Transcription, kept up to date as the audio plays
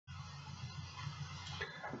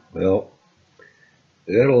Well,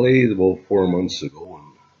 I got a lathe about 4 months ago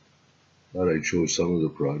and thought I'd show some of the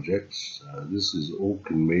projects. This is oak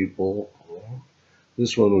and maple.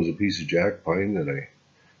 This one was a piece of jack pine that I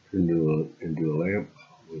turned into a lamp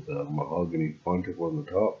with a mahogany pontic on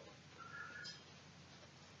the top.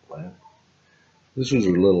 Lamp. This was a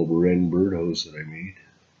little wren birdhouse that I made.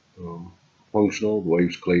 Um, Functional. The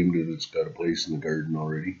wife's claimed that it's got a place in the garden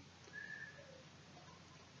already.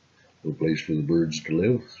 A place for the birds to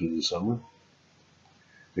live through the summer.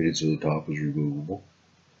 Made it so the top is removable.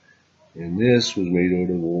 And this was made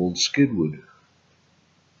out of old skidwood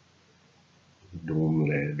dome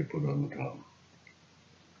that I had to put on the top.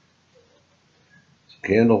 Some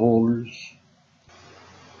candle holders,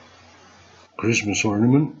 Christmas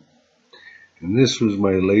ornament. And this was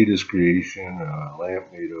my latest creation, a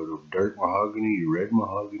lamp made out of dark mahogany, red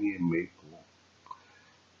mahogany, and maple.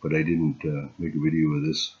 But I didn't make a video of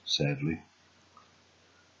this, sadly.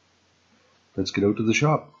 Let's get out to the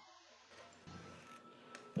shop.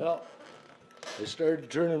 Well, I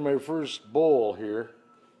started turning my first bowl here.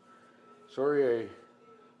 Sorry I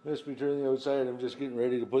missed me turning the outside. I'm just getting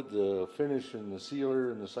ready to put the finish and the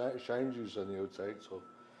sealer and the shine juice on the outside. So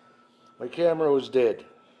my camera was dead.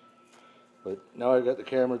 But now I got the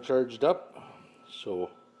camera charged up, so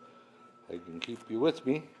I can keep you with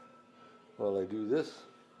me while I do this.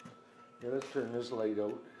 Yeah, let's turn this light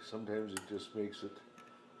out. Sometimes it just makes it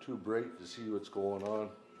too bright to see what's going on.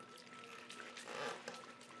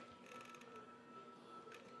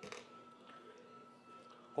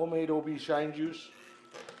 Homemade OB shine juice.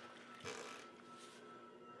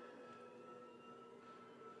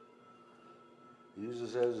 Use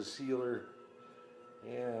this as a sealer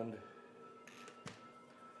and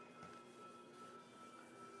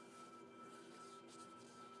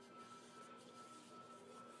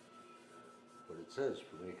what it says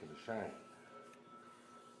for making the shine.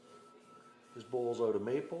 This bowl's out of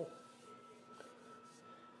maple.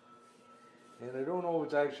 And I don't know if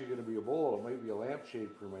it's actually going to be a bowl. It might be a lampshade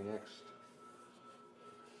for my next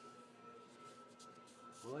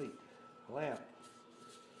lamp.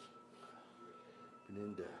 Been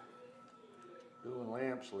into doing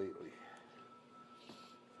lamps lately.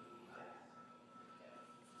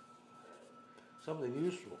 Something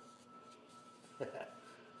useful.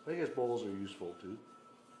 I guess bowls are useful too.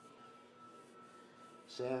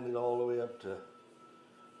 Sanded all the way up to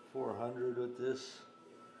 400 with this.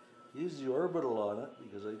 Use the orbital on it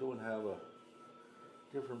because I don't have a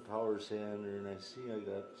different power sander, and I see I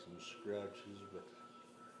got some scratches, but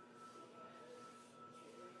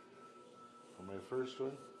on my first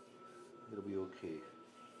one, it'll be okay.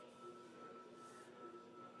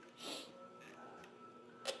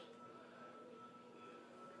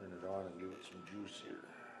 Turn it on and give it some juice here.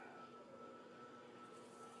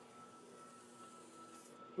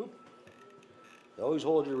 Oop. You always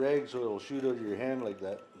hold your rag so it'll shoot out of your hand like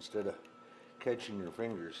that instead of catching your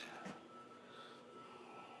fingers.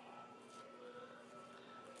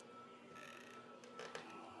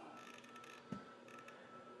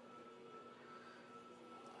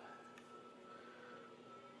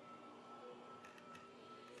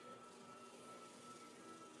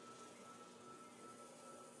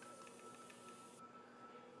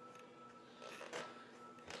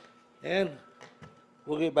 And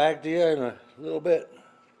we'll get back to you in a little bit.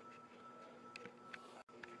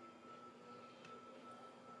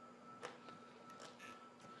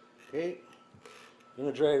 Okay, I'm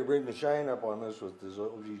going to try to bring the shine up on this with this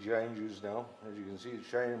OG shine juice now. As you can see, it's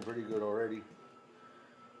shining pretty good already.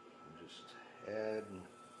 Just add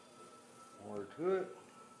more to it.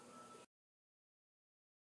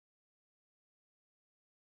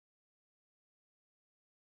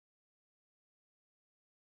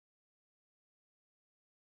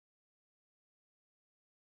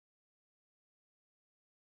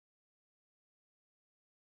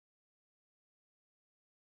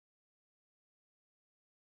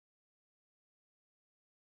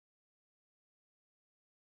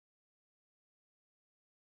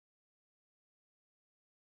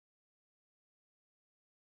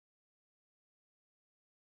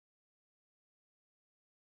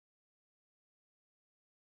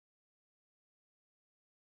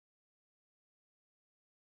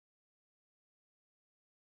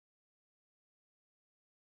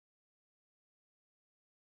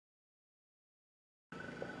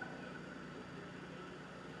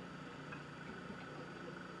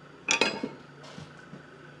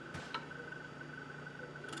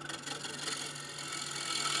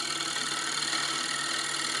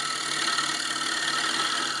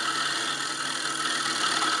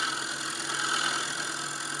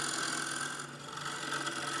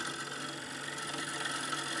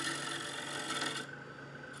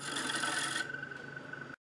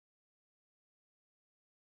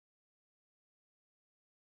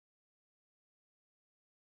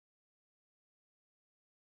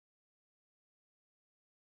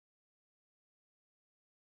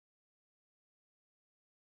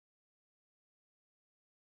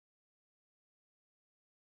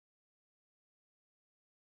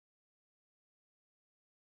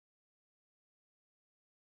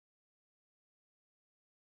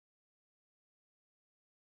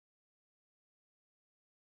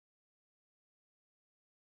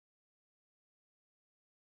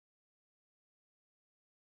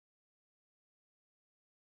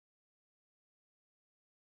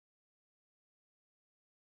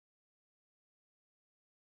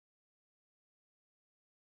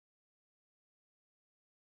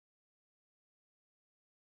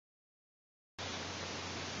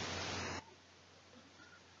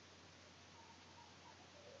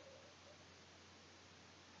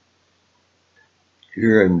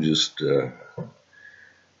 Here I'm just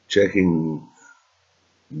checking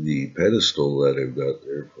the pedestal that I've got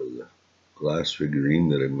there for the glass figurine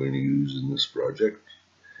that I'm going to use in this project.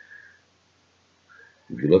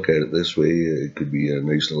 If you look at it this way, it could be a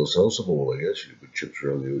nice little salsa bowl, I guess. You put chips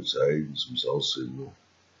around the outside and some salsa in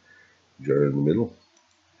the jar in the middle.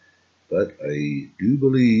 But I do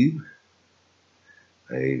believe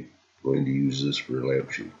I'm going to use this for a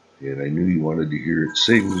lampshade. And I knew you wanted to hear it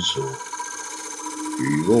sing, so here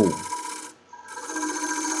you go.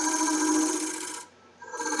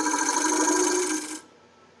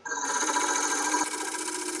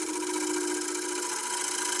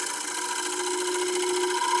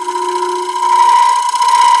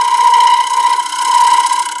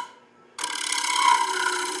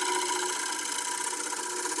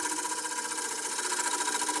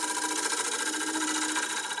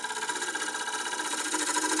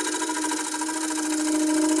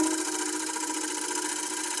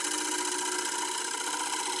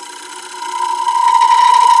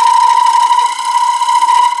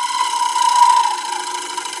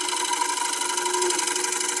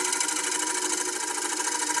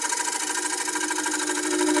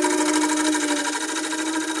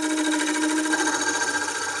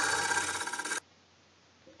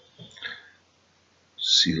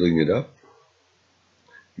 Sealing it up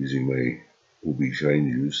using my OB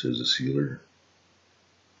shine juice as a sealer.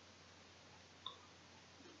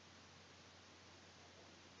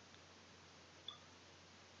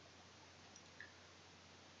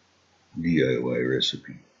 DIY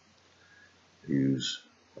recipe. I use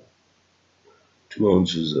 2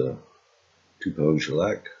 ounces of 2-pound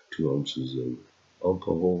shellac, 2 ounces of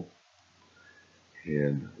alcohol,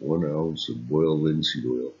 and 1 ounce of boiled linseed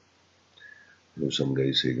oil. I know some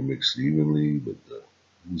guys say to mix it evenly, but the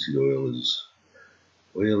linseed oil is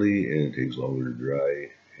oily and it takes longer to dry,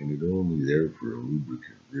 and it's only there for a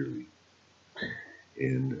lubricant, really.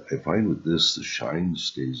 And I find with this, the shine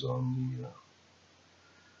stays on the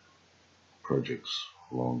projects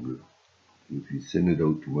longer. If you thin it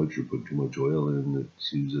out too much or put too much oil in, it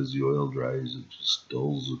seems as the oil dries, it just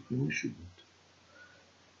dulls the finish a bit.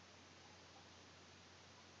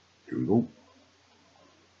 Here we go.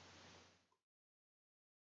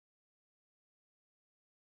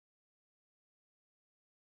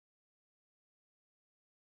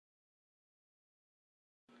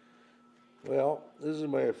 Well, this is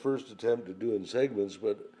my first attempt at doing segments,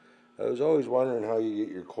 but I was always wondering how you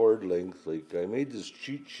get your cord length. Like, I made this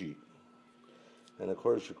cheat sheet, and of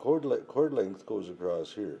course your cord length goes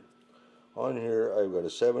across here. On here I've got a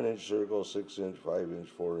 7-inch circle, 6-inch, 5-inch,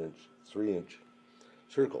 4-inch, 3-inch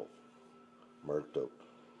circle marked out.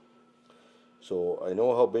 So I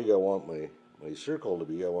know how big I want my circle to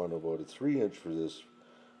be. I want about a 3-inch for this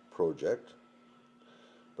project.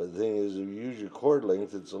 But the thing is, if you use your cord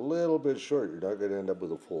length, it's a little bit short. You're not going to end up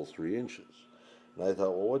with a full 3 inches. And I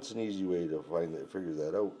thought, well, what's an easy way to figure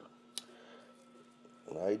that out?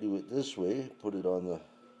 And I do it this way. Put it on the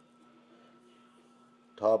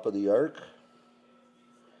top of the arc.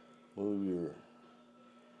 Move your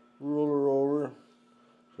ruler over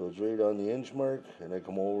so it's right on the inch mark. And I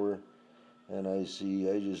come over and I see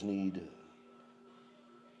I just need,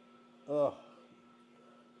 not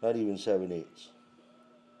even 7/8.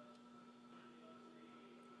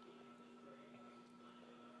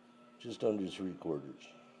 Just under 3/4, or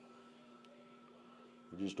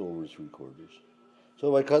just over 3/4.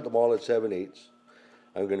 So if I cut them all at 7/8,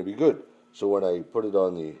 I'm going to be good. So when I put it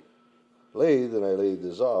on the lathe and I lathe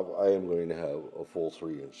this off, I am going to have a full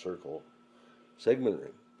 3-inch circle segment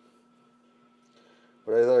ring.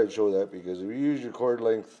 But I thought I'd show that because if you use your cord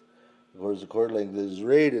length, of course the cord length is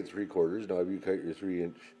right at 3/4. Now if you cut your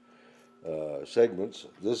 3-inch segments,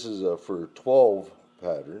 this is a for 12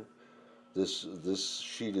 pattern. This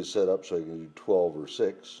sheet is set up so I can do 12 or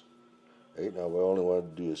 6. Right now, if I only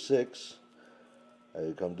want to do a 6,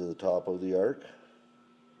 I come to the top of the arc,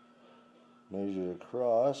 measure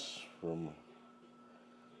across from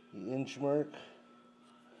the inch mark,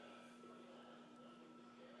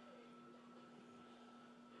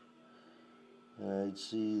 and I'd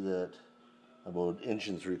see that about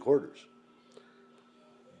 1 3/4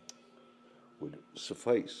 would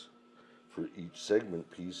suffice for each segment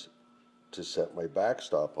piece to set my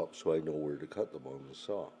backstop up so I know where to cut them on the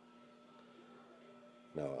saw.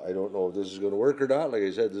 Now, I don't know if this is going to work or not. Like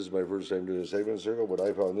I said, this is my first time doing a segment circle, but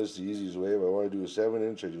I found this the easiest way. If I want to do a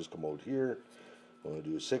 7-inch, I just come out here. If I want to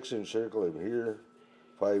do a 6-inch circle, I'm here.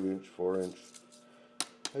 5-inch, 4-inch.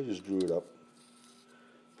 I just drew it up.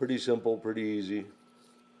 Pretty simple, pretty easy.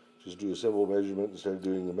 Just do a simple measurement instead of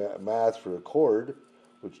doing the math for a cord,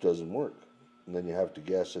 which doesn't work. And then you have to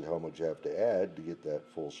guess at how much you have to add to get that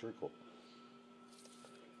full circle.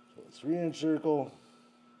 So a 3-inch circle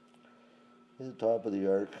is the top of the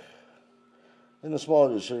arc. In the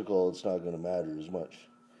smaller the circle, it's not going to matter as much.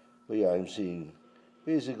 But yeah, I'm seeing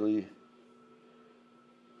basically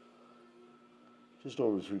just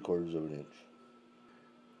over 3/4 of an inch.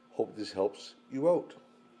 Hope this helps you out.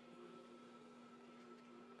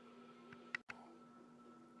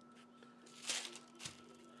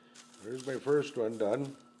 There's my first one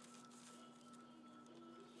done.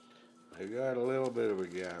 I got a little bit of a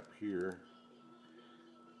gap here.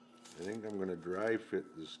 I think I'm going to dry fit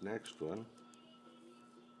this next one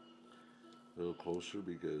a little closer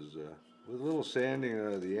because with a little sanding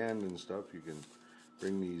at the end and stuff, you can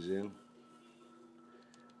bring these in.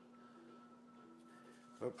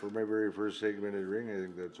 But for my very first segmented ring, I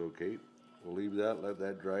think that's okay. We'll leave that, let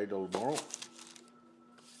that dry till tomorrow.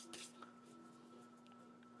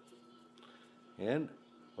 And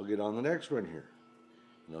I'll get on the next one here.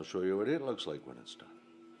 And I'll show you what it looks like when it's done.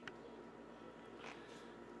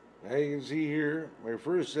 Now you can see here, my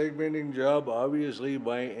first segmenting job, obviously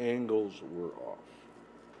my angles were off.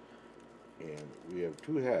 And we have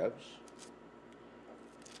 2 halves,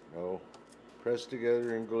 now pressed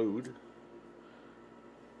together and glued,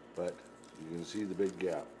 but you can see the big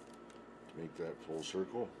gap. To make that full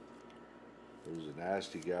circle, there's a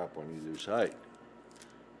nasty gap on either side.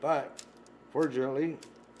 But fortunately,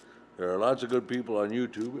 there are lots of good people on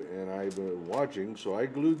YouTube, and I've been watching, so I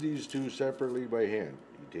glued these 2 separately by hand.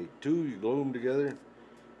 You take 2, you glue them together,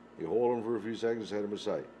 you hold them for a few seconds, set them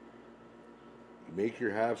aside. You make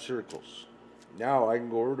your half circles. Now I can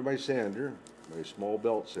go over to my sander, my small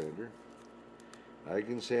belt sander. I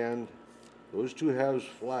can sand those 2 halves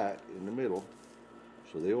flat in the middle,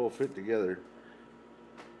 so they will fit together,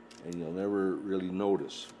 and you'll never really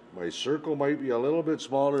notice. My circle might be a little bit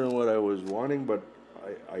smaller than what I was wanting, but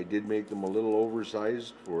I did make them a little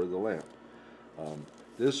oversized for the lamp.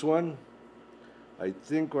 This one, I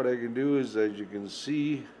think what I can do is, as you can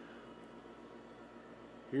see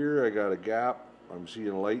here, I got a gap. I'm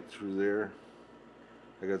seeing light through there.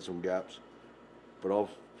 I got some gaps, but I'll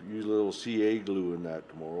use a little CA glue in that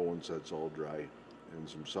tomorrow once that's all dry, and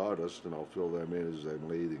some sawdust, and I'll fill them in as I'm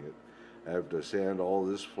lathing it. I have to sand all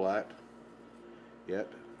this flat yet,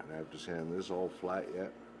 and I have to sand this all flat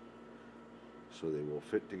yet, so they will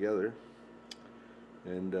fit together.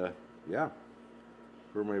 And yeah,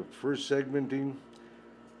 for my first segmenting,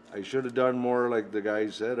 I should have done more like the guy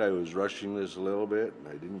said. I was rushing this a little bit, and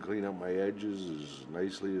I didn't clean up my edges as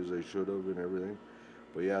nicely as I should have and everything.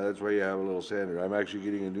 But yeah, that's why you have a little sander. I'm actually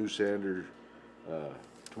getting a new sander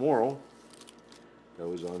tomorrow that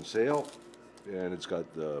was on sale, and it's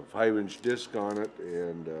got the 5-inch disc on it,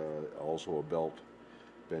 and also a belt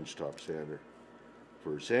benchtop sander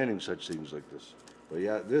for sanding such things like this. But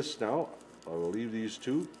yeah, this now, I will leave these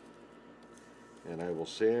 2, and I will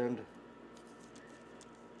sand,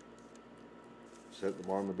 set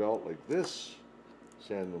them on the belt like this,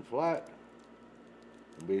 sand them flat,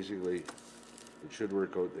 and basically it should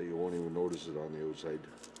work out that you won't even notice it on the outside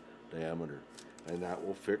diameter, and that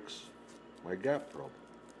will fix my gap problem.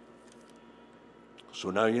 So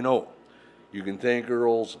now you know. You can thank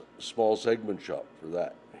Earl's Small Segment Shop for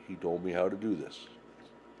that. He told me how to do this.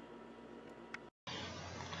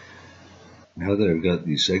 Now that I've got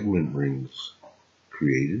these segment rings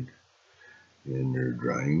created and they're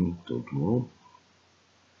drying till tomorrow,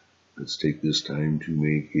 let's take this time to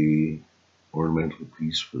make a ornamental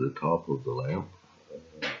piece for the top of the lamp.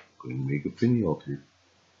 I'm going to make a finial here.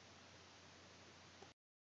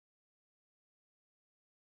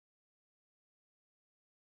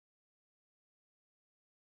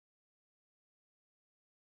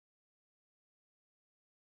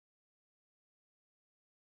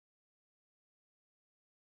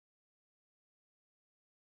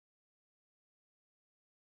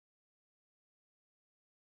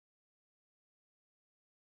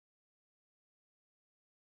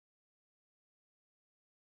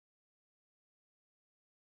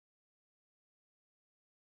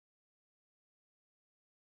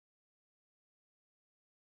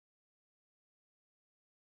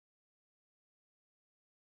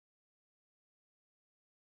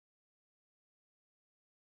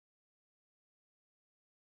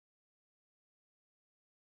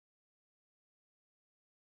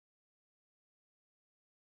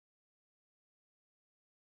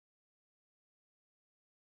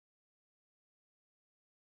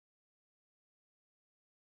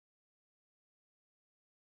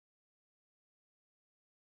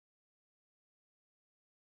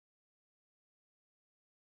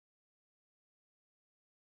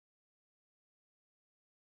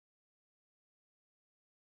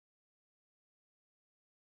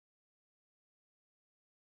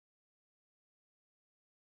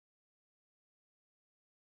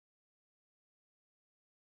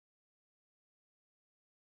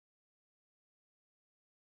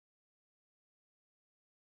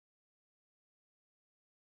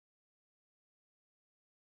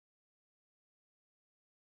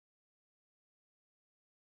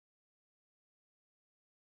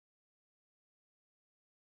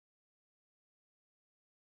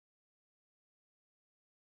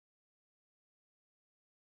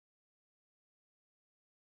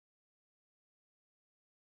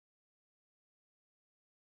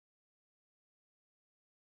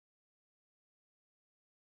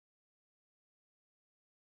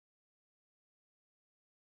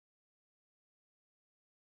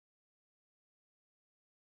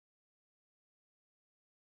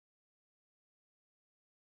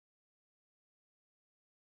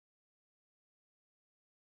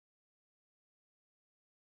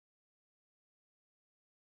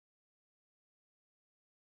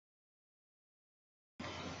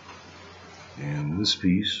 And this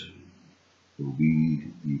piece will be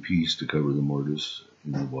the piece to cover the mortise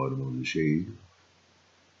in the bottom of the shade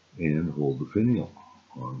and hold the finial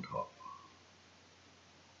on top.